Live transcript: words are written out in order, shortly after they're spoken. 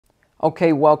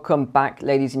Okay, welcome back,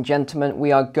 ladies and gentlemen.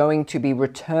 We are going to be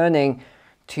returning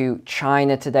to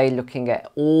China today, looking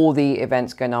at all the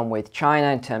events going on with China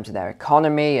in terms of their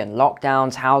economy and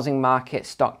lockdowns, housing market,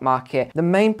 stock market. The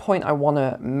main point I want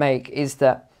to make is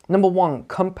that, number one,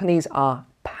 companies are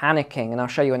panicking, and I'll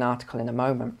show you an article in a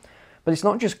moment. But it's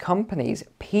not just companies,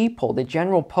 people, the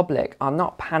general public are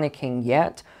not panicking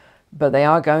yet, but they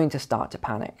are going to start to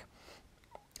panic.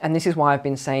 And this is why I've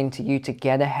been saying to you to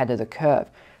get ahead of the curve.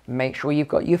 Make sure you've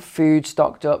got your food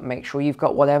stocked up. Make sure you've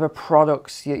got whatever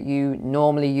products that you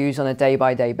normally use on a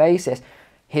day-by-day basis.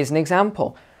 Here's an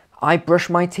example. I brush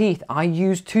my teeth. I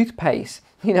use toothpaste.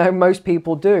 You know, most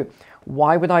people do.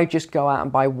 Why would I just go out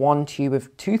and buy one tube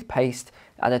of toothpaste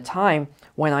at a time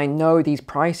when I know these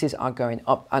prices are going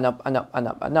up and up and up and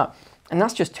up and up? And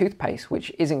that's just toothpaste,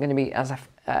 which isn't going to be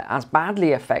as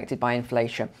badly affected by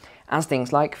inflation as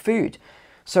things like food.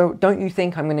 So don't you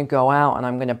think I'm going to go out and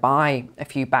I'm going to buy a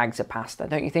few bags of pasta?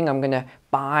 Don't you think I'm going to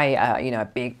buy a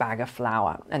big bag of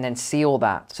flour and then seal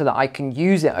that so that I can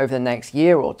use it over the next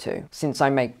year or two, since I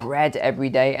make bread every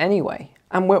day anyway?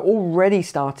 And we're already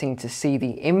starting to see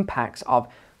the impacts of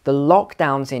the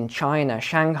lockdowns in China,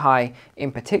 Shanghai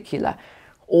in particular.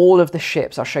 All of the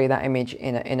ships, I'll show you that image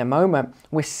in a moment.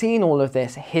 We're seeing all of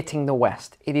this hitting the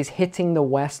West. It is hitting the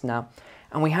West now.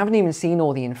 And we haven't even seen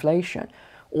all the inflation.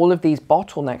 All of these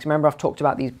bottlenecks, remember I've talked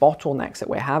about these bottlenecks that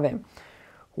we're having.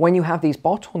 When you have these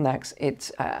bottlenecks, it's,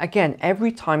 again,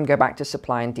 every time go back to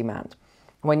supply and demand.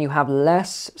 When you have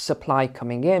less supply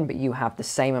coming in, but you have the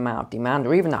same amount of demand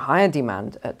or even a higher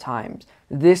demand at times,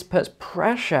 this puts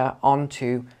pressure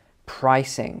onto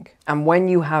pricing. And when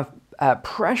you have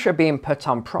pressure being put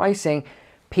on pricing,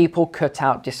 people cut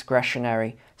out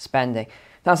discretionary spending.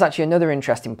 That's actually another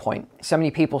interesting point. So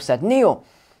many people said, Neil,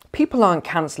 people aren't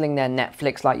cancelling their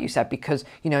Netflix, like you said, because,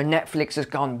 Netflix has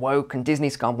gone woke and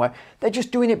Disney's gone woke. They're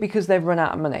just doing it because they've run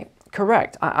out of money.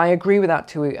 Correct. I agree with that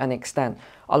to an extent.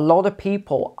 A lot of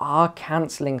people are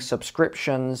cancelling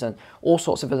subscriptions and all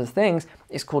sorts of other things.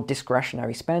 It's called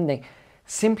discretionary spending,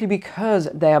 simply because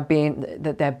their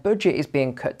budget is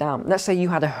being cut down. Let's say you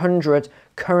had 100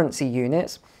 currency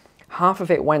units. Half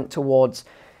of it went towards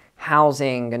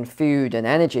housing and food and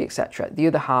energy, etc. The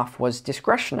other half was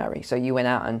discretionary. So you went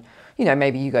out and,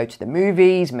 maybe you go to the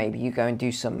movies, maybe you go and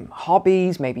do some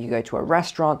hobbies, maybe you go to a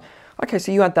restaurant. Okay,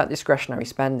 so you had that discretionary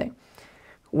spending.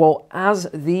 Well, as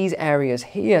these areas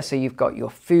here, so you've got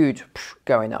your food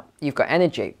going up, you've got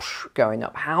energy going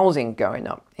up, housing going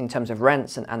up in terms of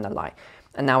rents and the like.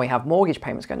 And now we have mortgage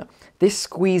payments going up. This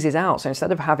squeezes out. So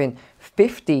instead of having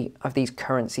 50 of these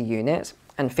currency units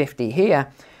and 50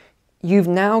 here, you've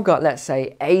now got, let's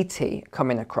say, 80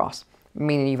 coming across,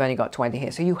 meaning you've only got 20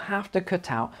 here. So you have to cut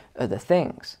out other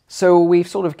things. So we've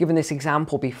sort of given this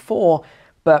example before,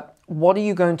 but what are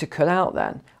you going to cut out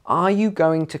then? Are you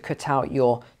going to cut out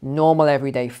your normal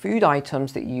everyday food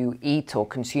items that you eat or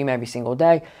consume every single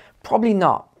day? Probably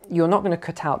not. You're not going to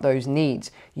cut out those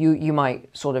needs. You might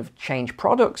sort of change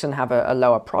products and have a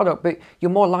lower product, but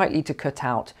you're more likely to cut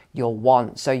out your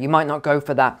wants. So you might not go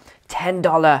for that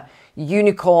 $10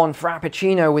 unicorn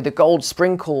frappuccino with the gold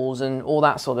sprinkles and all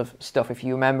that sort of stuff. If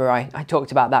you remember, I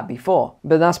talked about that before.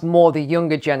 But that's more the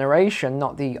younger generation,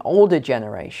 not the older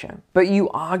generation. But you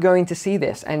are going to see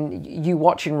this, and you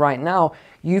watching right now,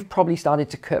 you've probably started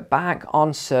to cut back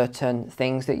on certain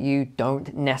things that you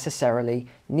don't necessarily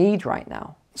need right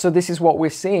now. So this is what we're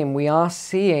seeing. We are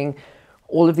seeing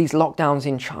all of these lockdowns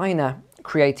in China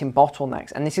creating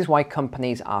bottlenecks, and this is why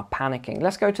companies are panicking.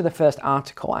 Let's go to the first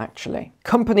article, actually.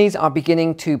 Companies are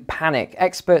beginning to panic.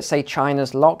 Experts say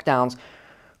China's lockdowns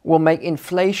will make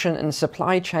inflation and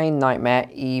supply chain nightmare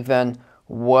even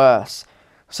worse.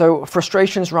 So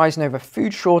frustrations rising over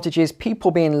food shortages,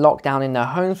 people being locked down in their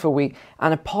homes for a week,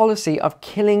 and a policy of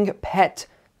killing pet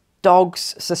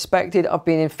dogs suspected of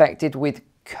being infected with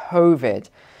COVID.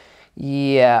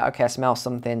 Yeah, okay, I smell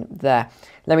something there.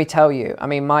 Let me tell you, I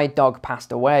mean, my dog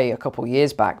passed away a couple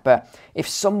years back, but if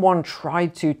someone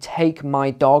tried to take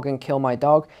my dog and kill my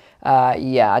dog,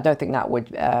 yeah, I don't think that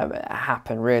would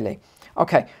happen, really.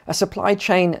 Okay, a supply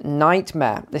chain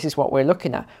nightmare. This is what we're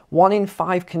looking at. 1 in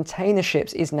 5 container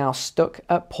ships is now stuck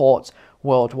at ports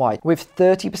worldwide, with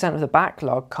 30% of the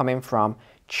backlog coming from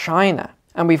China.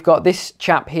 And we've got this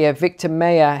chap here, Victor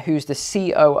Mayer, who's the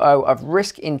COO of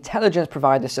risk intelligence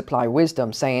provider Supply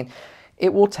Wisdom, saying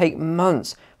it will take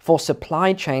months for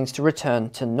supply chains to return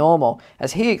to normal,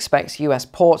 as he expects US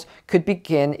ports could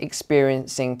begin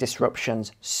experiencing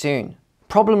disruptions soon.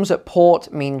 Problems at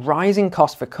port mean rising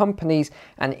costs for companies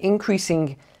and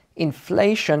increasing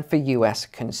inflation for US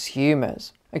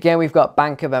consumers. Again, we've got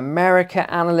Bank of America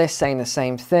analysts saying the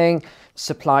same thing.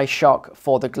 Supply shock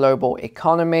for the global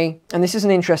economy. And this is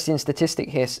an interesting statistic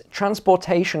here.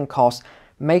 Transportation costs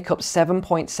make up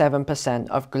 7.7%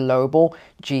 of global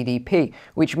GDP,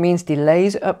 which means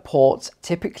delays at ports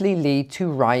typically lead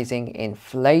to rising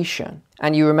inflation.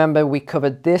 And you remember we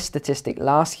covered this statistic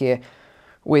last year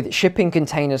with shipping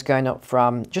containers going up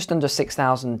from just under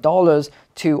 $6,000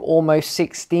 to almost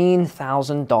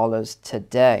 $16,000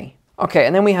 today. Okay,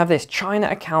 and then we have this. China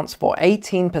accounts for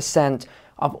 18%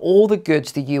 of all the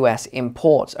goods the US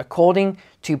imports, according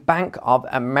to Bank of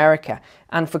America.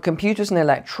 And for computers and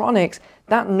electronics,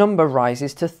 that number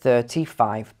rises to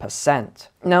 35%.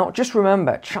 Now, just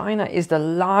remember, China is the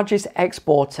largest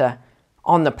exporter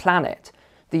on the planet.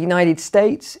 The United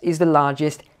States is the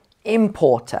largest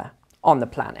importer on the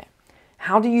planet.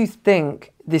 How do you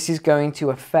think this is going to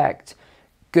affect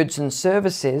goods and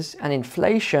services and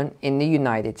inflation in the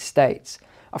United States?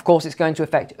 Of course, it's going to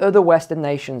affect other Western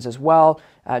nations as well.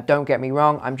 Don't get me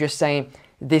wrong. I'm just saying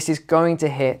this is going to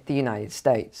hit the United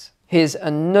States. Here's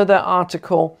another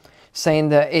article saying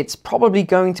that it's probably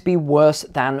going to be worse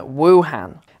than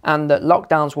Wuhan and that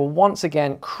lockdowns will once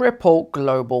again cripple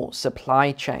global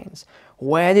supply chains.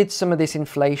 Where did some of this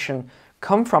inflation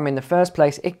come from in the first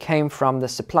place? It came from the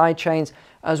supply chains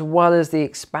as well as the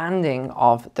expanding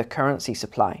of the currency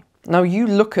supply. Now you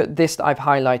look at this that I've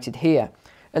highlighted here.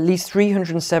 At least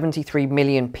 373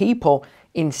 million people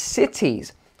in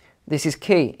cities, this is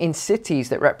key, in cities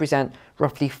that represent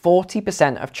roughly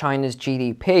 40% of China's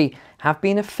GDP have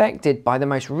been affected by the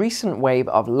most recent wave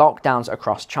of lockdowns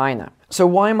across China. So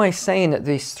why am I saying that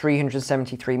this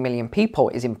 373 million people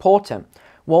is important?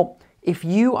 Well, if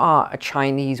you are a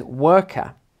Chinese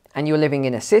worker and you're living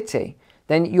in a city,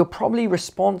 then you're probably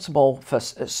responsible for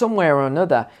somewhere or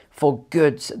another for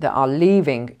goods that are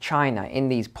leaving China in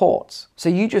these ports. So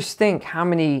you just think how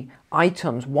many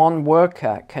items one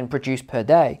worker can produce per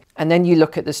day. And then you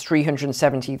look at this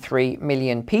 373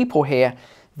 million people here.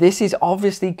 This is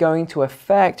obviously going to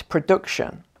affect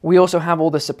production. We also have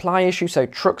all the supply issues. So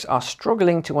trucks are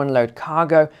struggling to unload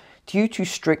cargo due to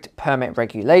strict permit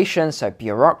regulations, so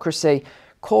bureaucracy,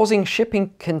 causing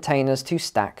shipping containers to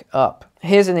stack up.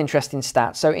 Here's an interesting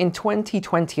stat. So in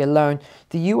 2020 alone,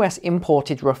 the US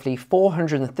imported roughly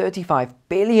 $435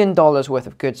 billion worth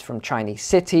of goods from Chinese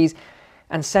cities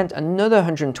and sent another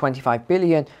 $125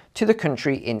 billion to the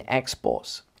country in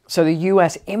exports. So the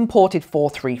US imported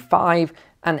 435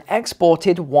 and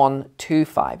exported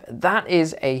 125. That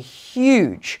is a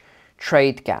huge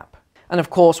trade gap. And of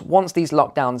course, once these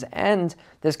lockdowns end,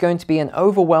 there's going to be an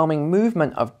overwhelming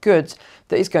movement of goods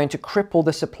that is going to cripple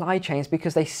the supply chains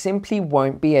because they simply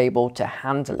won't be able to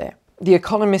handle it. The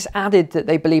Economist added that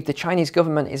they believe the Chinese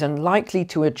government is unlikely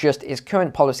to adjust its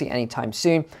current policy anytime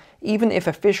soon, even if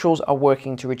officials are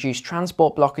working to reduce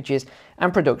transport blockages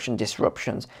and production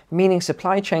disruptions, meaning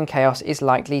supply chain chaos is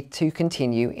likely to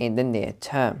continue in the near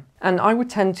term. And I would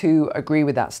tend to agree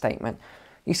with that statement.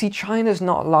 You see, China's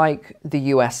not like the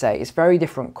USA. It's very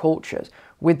different cultures.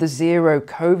 With the zero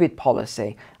COVID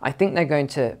policy, I think they're going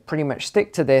to pretty much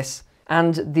stick to this.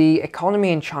 And the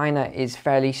economy in China is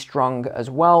fairly strong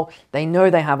as well. They know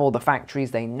they have all the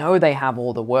factories, they know they have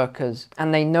all the workers,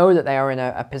 and they know that they are in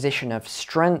a position of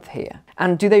strength here.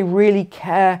 And do they really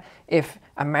care if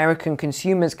American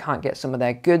consumers can't get some of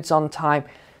their goods on time?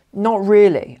 Not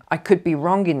really. I could be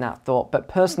wrong in that thought, but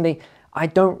personally, I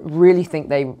don't really think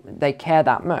they care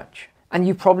that much. And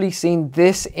you've probably seen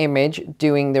this image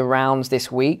doing the rounds this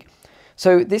week.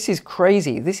 So this is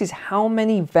crazy. This is how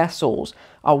many vessels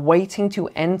are waiting to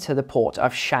enter the port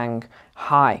of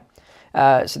Shanghai.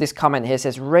 So this comment here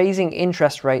says, raising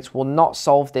interest rates will not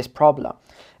solve this problem.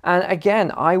 And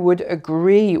again, I would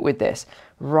agree with this.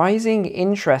 Rising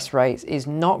interest rates is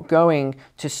not going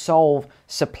to solve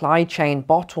supply chain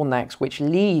bottlenecks which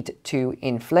lead to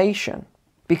inflation.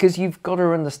 Because you've got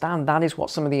to understand that is what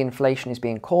some of the inflation is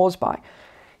being caused by.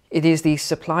 It is the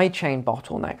supply chain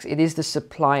bottlenecks. It is the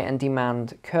supply and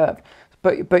demand curve.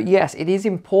 But yes, it is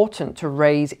important to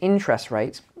raise interest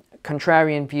rates.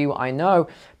 Contrarian view, I know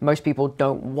most people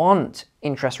don't want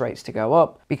interest rates to go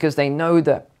up because they know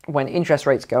that when interest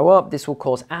rates go up, this will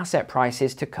cause asset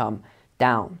prices to come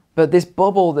down. But this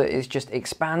bubble that is just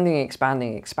expanding,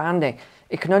 expanding, expanding,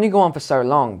 it can only go on for so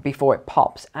long before it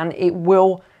pops, and it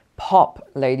will pop,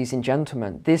 ladies and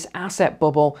gentlemen. This asset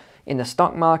bubble in the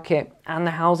stock market and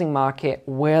the housing market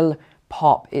will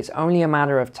pop. It's only a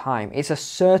matter of time. It's a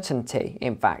certainty,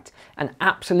 in fact, an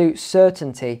absolute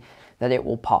certainty that it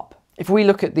will pop. If we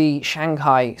look at the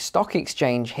Shanghai Stock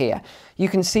Exchange here, you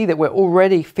can see that we're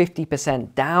already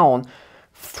 50% down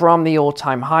from the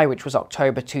all-time high, which was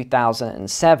October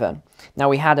 2007. Now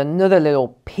we had another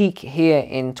little peak here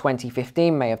in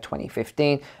 2015, May of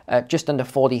 2015, just under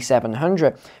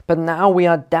 4,700, but now we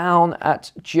are down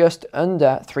at just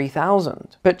under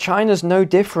 3,000. But China's no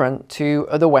different to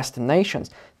other Western nations.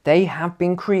 They have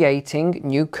been creating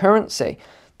new currency.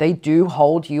 They do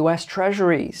hold US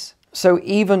treasuries. So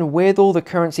even with all the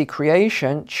currency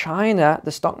creation, China,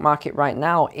 the stock market right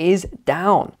now, is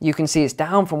down. You can see it's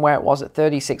down from where it was at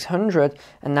 3,600,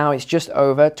 and now it's just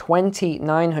over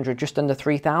 2,900, just under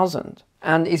 3,000.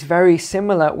 And it's very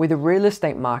similar with the real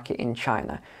estate market in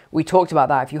China. We talked about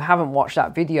that. If you haven't watched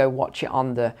that video, watch it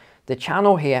on the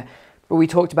channel here. But we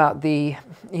talked about the,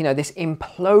 this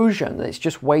implosion that's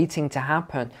just waiting to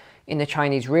happen in the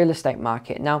Chinese real estate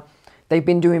market. Now, they've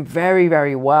been doing very,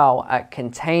 very well at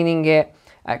containing it,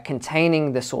 at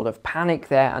containing the sort of panic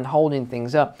there and holding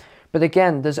things up. But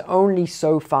again, there's only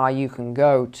so far you can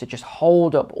go to just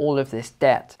hold up all of this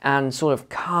debt and sort of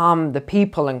calm the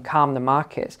people and calm the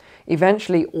markets.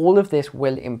 Eventually, all of this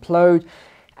will implode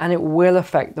and it will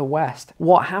affect the West.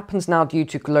 What happens now due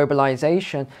to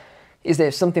globalization is that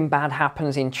if something bad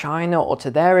happens in China or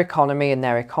to their economy and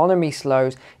their economy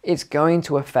slows, it's going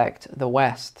to affect the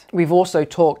West. We've also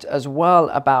talked as well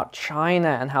about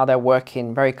China and how they're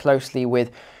working very closely with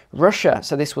Russia.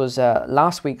 So this was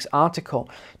last week's article.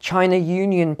 China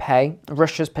Union Pay,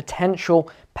 Russia's potential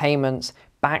payments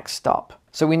backstop.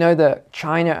 So we know that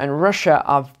China and Russia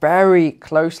are very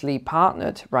closely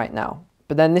partnered right now.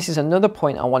 But then this is another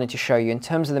point I wanted to show you in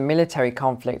terms of the military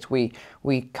conflict we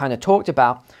kind of talked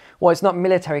about. Well, it's not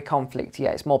military conflict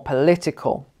yet, it's more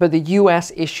political. But the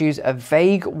US issues a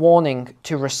vague warning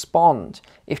to respond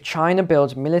if China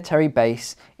builds military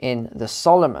base in the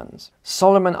Solomons.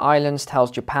 Solomon Islands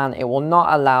tells Japan it will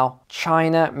not allow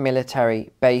China military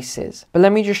bases. But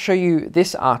let me just show you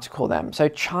this article then. So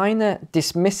China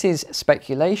dismisses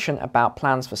speculation about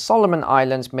plans for Solomon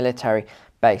Islands military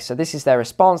base. So this is their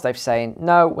response. They've saying,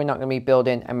 no, we're not going to be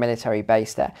building a military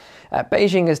base there.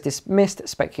 Beijing has dismissed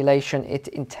speculation it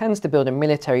intends to build a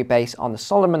military base on the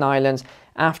Solomon Islands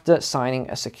after signing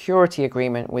a security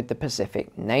agreement with the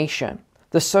Pacific nation.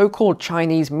 The so-called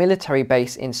Chinese military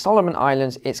base in Solomon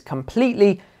Islands is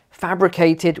completely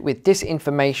fabricated with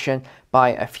disinformation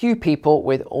by a few people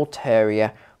with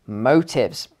ulterior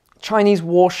motives. Chinese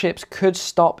warships could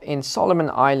stop in Solomon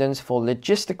Islands for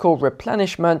logistical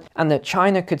replenishment, and that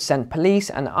China could send police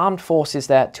and armed forces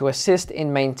there to assist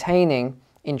in maintaining,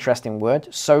 interesting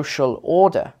word, social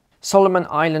order. Solomon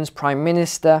Islands Prime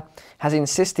Minister has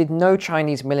insisted no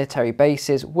Chinese military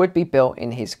bases would be built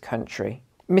in his country.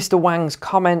 Mr. Wang's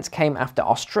comments came after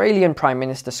Australian Prime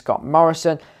Minister Scott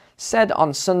Morrison said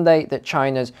on Sunday that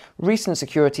China's recent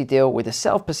security deal with a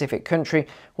South Pacific country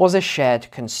was a shared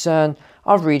concern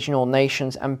of regional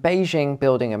nations, and Beijing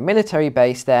building a military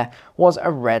base there was a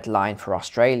red line for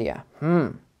Australia.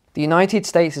 The United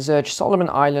States has urged Solomon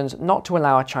Islands not to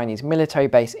allow a Chinese military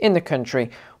base in the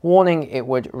country, warning it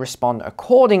would respond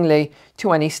accordingly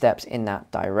to any steps in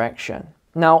that direction.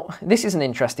 Now, this is an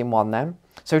interesting one then.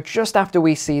 So just after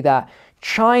we see that,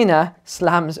 China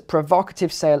slams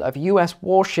provocative sale of US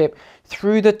warship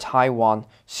through the Taiwan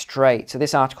Strait. So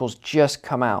this article's just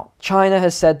come out. China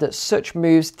has said that such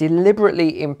moves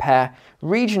deliberately impair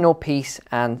regional peace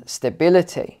and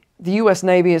stability. The US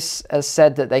Navy has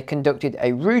said that they conducted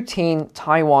a routine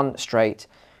Taiwan Strait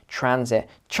transit.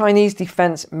 Chinese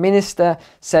Defense Minister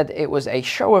said it was a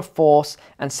show of force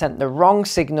and sent the wrong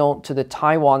signal to the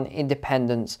Taiwan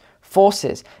independence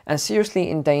forces and seriously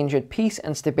endangered peace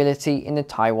and stability in the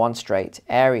Taiwan Strait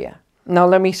area. Now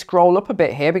let me scroll up a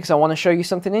bit here because I want to show you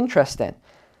something interesting.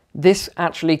 This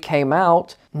actually came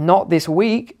out not this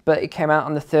week, but it came out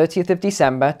on the 30th of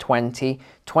December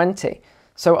 2020.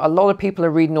 So a lot of people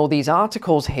are reading all these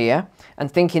articles here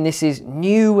and thinking this is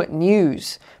new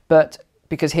news, but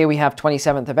because here we have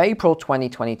 27th of April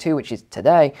 2022, which is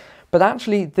today, but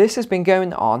actually this has been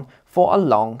going on for a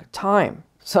long time.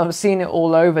 So I've seen it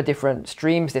all over different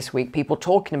streams this week, people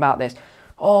talking about this.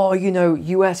 Oh,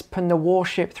 US putting the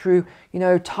warship through,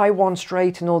 Taiwan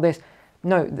Strait and all this.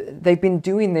 No, they've been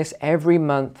doing this every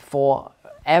month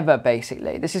forever,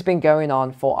 basically. This has been going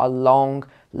on for a long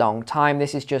time.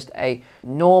 This is just a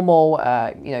normal,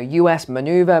 US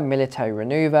maneuver, military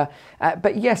maneuver.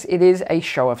 But yes, it is a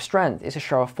show of strength. It's a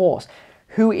show of force.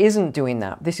 Who isn't doing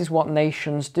that? This is what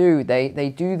nations do.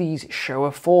 They do these show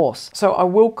of force. So I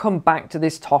will come back to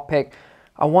this topic.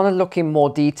 I want to look in more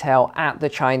detail at the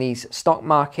Chinese stock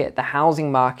market, the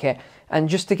housing market, and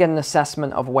just to get an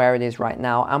assessment of where it is right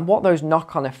now and what those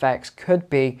knock-on effects could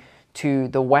be to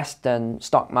the Western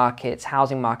stock markets,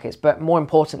 housing markets, but more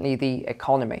importantly, the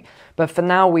economy. But for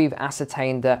now, we've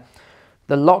ascertained that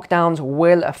the lockdowns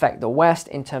will affect the West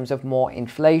in terms of more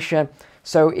inflation.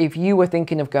 So if you were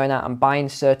thinking of going out and buying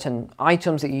certain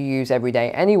items that you use every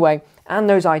day anyway, and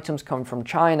those items come from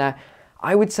China,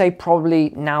 I would say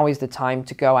probably now is the time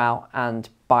to go out and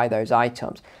buy those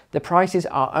items. The prices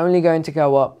are only going to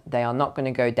go up, they are not going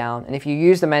to go down. And if you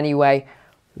use them anyway,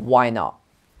 why not?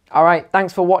 All right,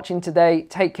 thanks for watching today.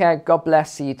 Take care. God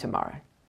bless. See you tomorrow.